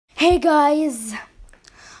Hey guys,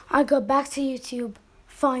 I got back to YouTube,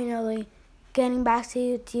 finally getting back to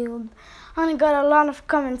YouTube, and I got a lot of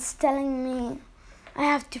comments telling me I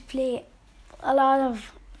have to play a lot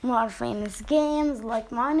of more famous games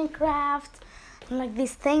like Minecraft and like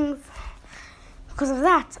these things. Because of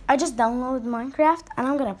that, I just downloaded Minecraft and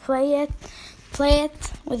I'm gonna play it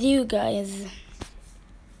with you guys.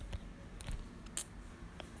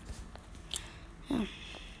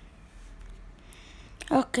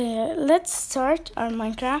 Okay, let's start our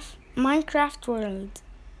Minecraft world.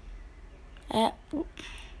 I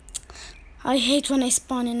hate when I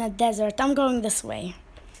spawn in a desert. I'm going this way.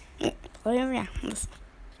 Yeah,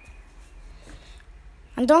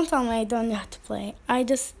 and don't tell me I don't know how to play. I'm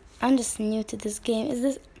just new to this game. Is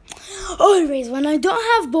this always when I don't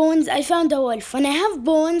have bones? I found a wolf. When I have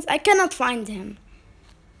bones, I cannot find him.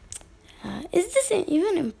 Is this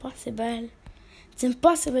even impossible? It's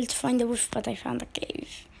impossible to find a wolf, but I found a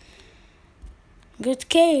cave. Good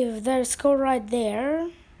cave. There's skull right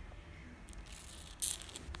there.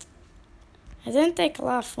 I didn't take a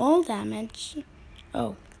lot of fall damage.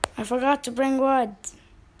 Oh, I forgot to bring wood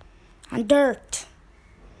and dirt.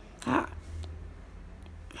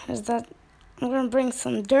 Is that? I'm gonna bring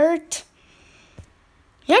some dirt.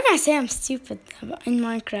 You're gonna say I'm stupid in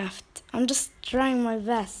Minecraft. I'm just trying my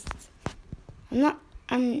best.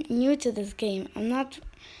 I'm new to this game. I'm not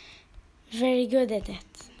very good at it.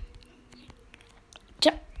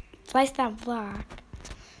 Place that block.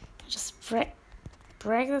 Just break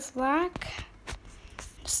this block.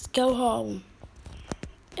 Just go home.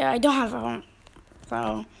 Yeah, I don't have a home.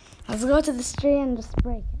 So let's go to this tree and just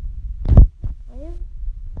break it.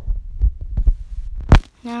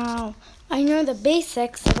 Now, I know the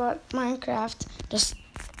basics about Minecraft. Just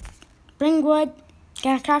bring wood,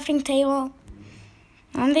 get a crafting table,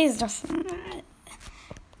 and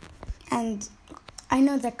and I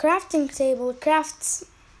know the crafting table crafts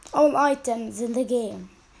all items in the game.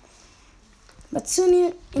 But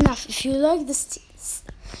soon enough, if you like this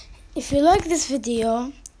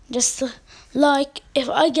video, just like, if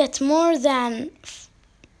I get more than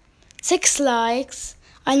 6 likes,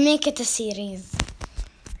 I'll make it a series.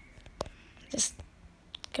 Just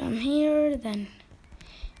come here, then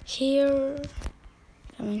here,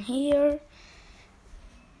 come in here,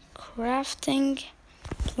 crafting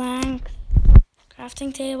planks,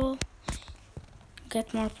 crafting table,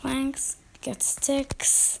 get more planks, get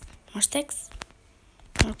sticks, more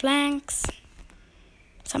planks,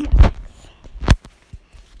 some more planks.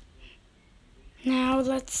 Now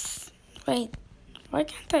let's wait. Why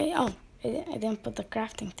can't I? Oh, I didn't put the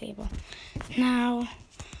crafting table. Now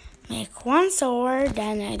make one sword,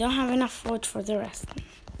 and I don't have enough wood for the rest.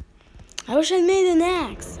 I wish I made an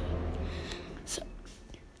axe. So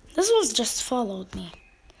this was just followed me.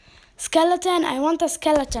 Skeleton, I want a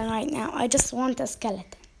skeleton right now. I just want a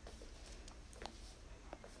skeleton.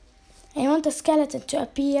 I want a skeleton to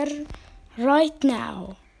appear right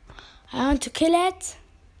now. I want to kill it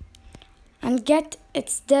and get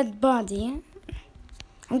its dead body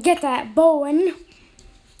and get a bone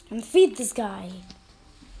and feed this guy.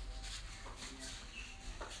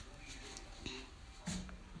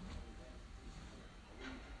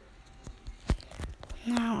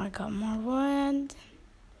 Now I got more wood.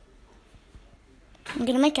 I'm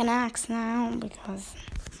gonna make an axe now because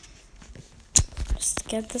just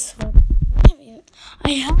get this wood.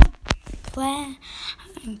 I have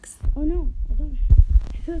planks. Oh no, I don't.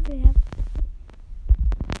 I thought I have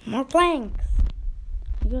more planks.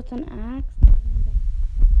 I got an axe.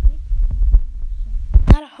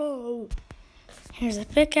 Not a hoe. Here's a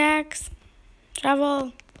pickaxe.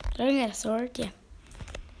 Travel. Did I get a sword? Yeah.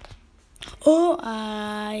 Oh,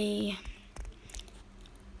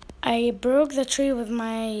 I broke the tree with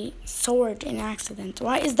my sword in accident.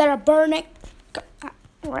 Why is there a burning?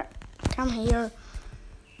 Come here.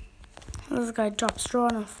 This guy drops straw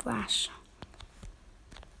and a flash.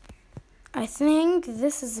 I think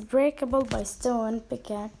this is breakable by stone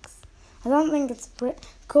pickaxe. I don't think it's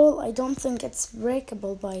coal. I don't think it's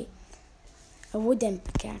breakable by a wooden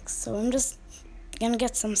pickaxe. So I'm just gonna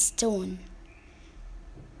get some stone.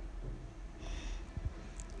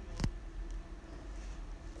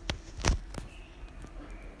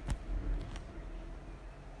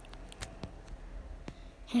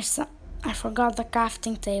 Here's some. I forgot the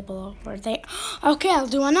crafting table over there. Okay, I'll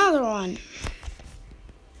do another one.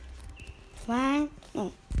 Plank.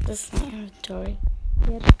 Oh, this is my inventory.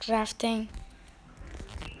 Here, crafting.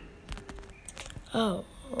 Oh,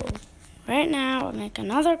 right now I'll make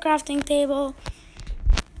another crafting table.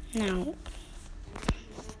 Now,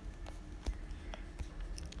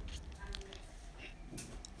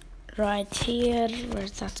 right here.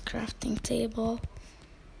 Where's that crafting table?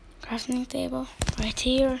 Crafting table right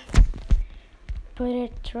here. Put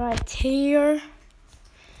it right here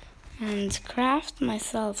and craft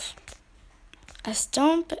myself a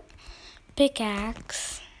stone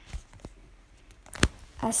pickaxe,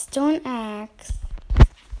 a stone axe,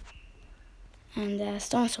 and a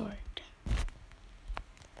stone sword.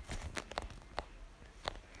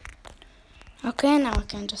 Okay, now I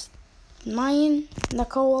can just mine the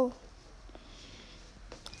coal,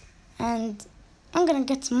 and I'm gonna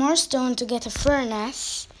get some more stone to get a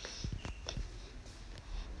furnace.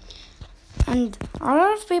 And a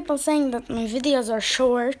lot of people saying that my videos are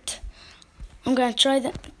short. I'm gonna try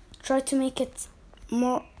to make it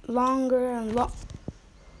more longer and long.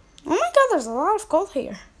 Oh my god, there's a lot of coal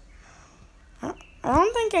here. I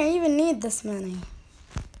don't think I even need this many.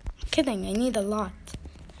 I'm kidding, I need a lot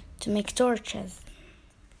to make torches.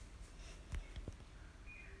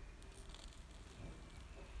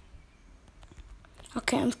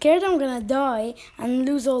 Okay, I'm scared I'm gonna die and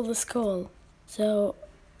lose all this coal. So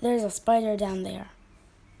there's a spider down there.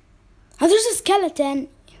 Oh, there's a skeleton.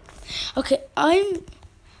 Okay, I'll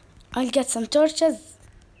get some torches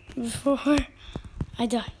before I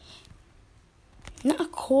die. Not a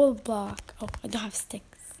coal block. Oh, I don't have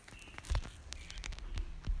sticks.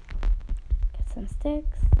 Get some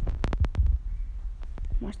sticks.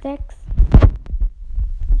 More sticks.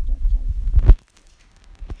 More torches.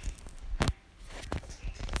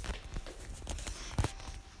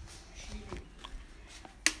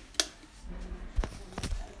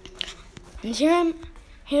 And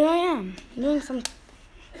here I am, doing some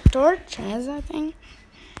torches, I think.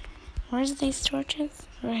 Where's these torches?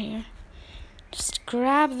 Right here. Just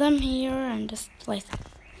grab them here and just place them.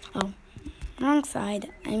 Oh, wrong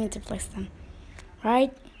side. I need to place them.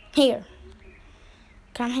 Right here.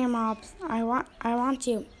 Come here, mobs. I want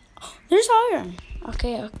you. Oh, there's iron.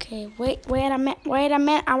 Okay. Wait a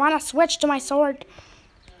minute. I want to switch to my sword.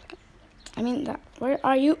 I mean, where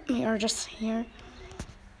are you? You're just here.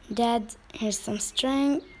 Dead. Here's some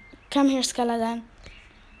string. Come here, skeleton.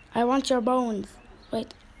 I want your bones.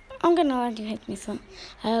 Wait, I'm gonna let you hit me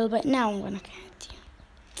a little bit. Now I'm gonna hit you.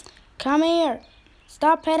 Come here.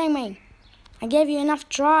 Stop hitting me. I gave you enough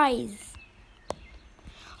tries.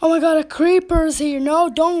 Oh my god, a creeper's here. No,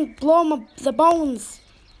 don't blow the bones.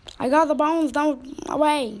 I got the bones. Don't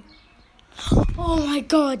away. Oh my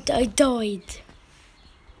god, I died.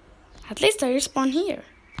 At least I respawn here.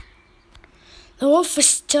 The wolf is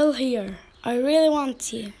still here. I really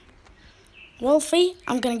want you. Wolfie,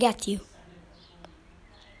 I'm gonna get you.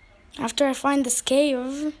 After I find this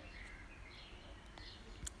cave.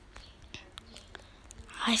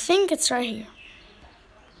 I think it's right here.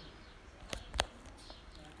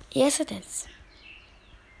 Yes, it is.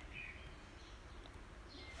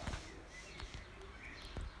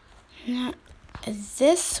 Now,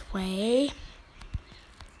 this way.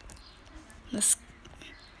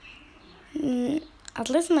 At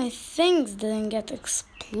least my things didn't get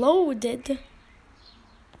exploded.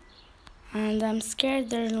 And I'm scared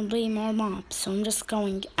there will be more mobs. So I'm just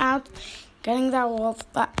going out, getting that wolf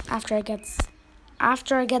after I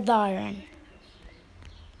get the iron.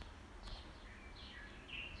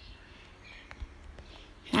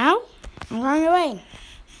 Now, I'm going away.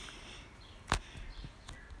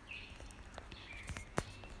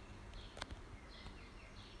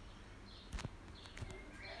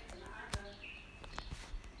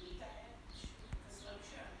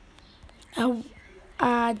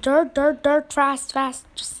 Dirt, fast,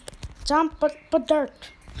 just jump, put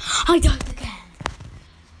dirt. I died again.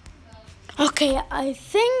 Okay, I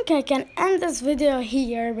think I can end this video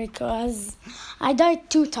here because I died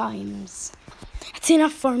 2 times. It's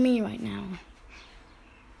enough for me right now.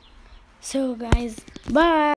 So guys, bye.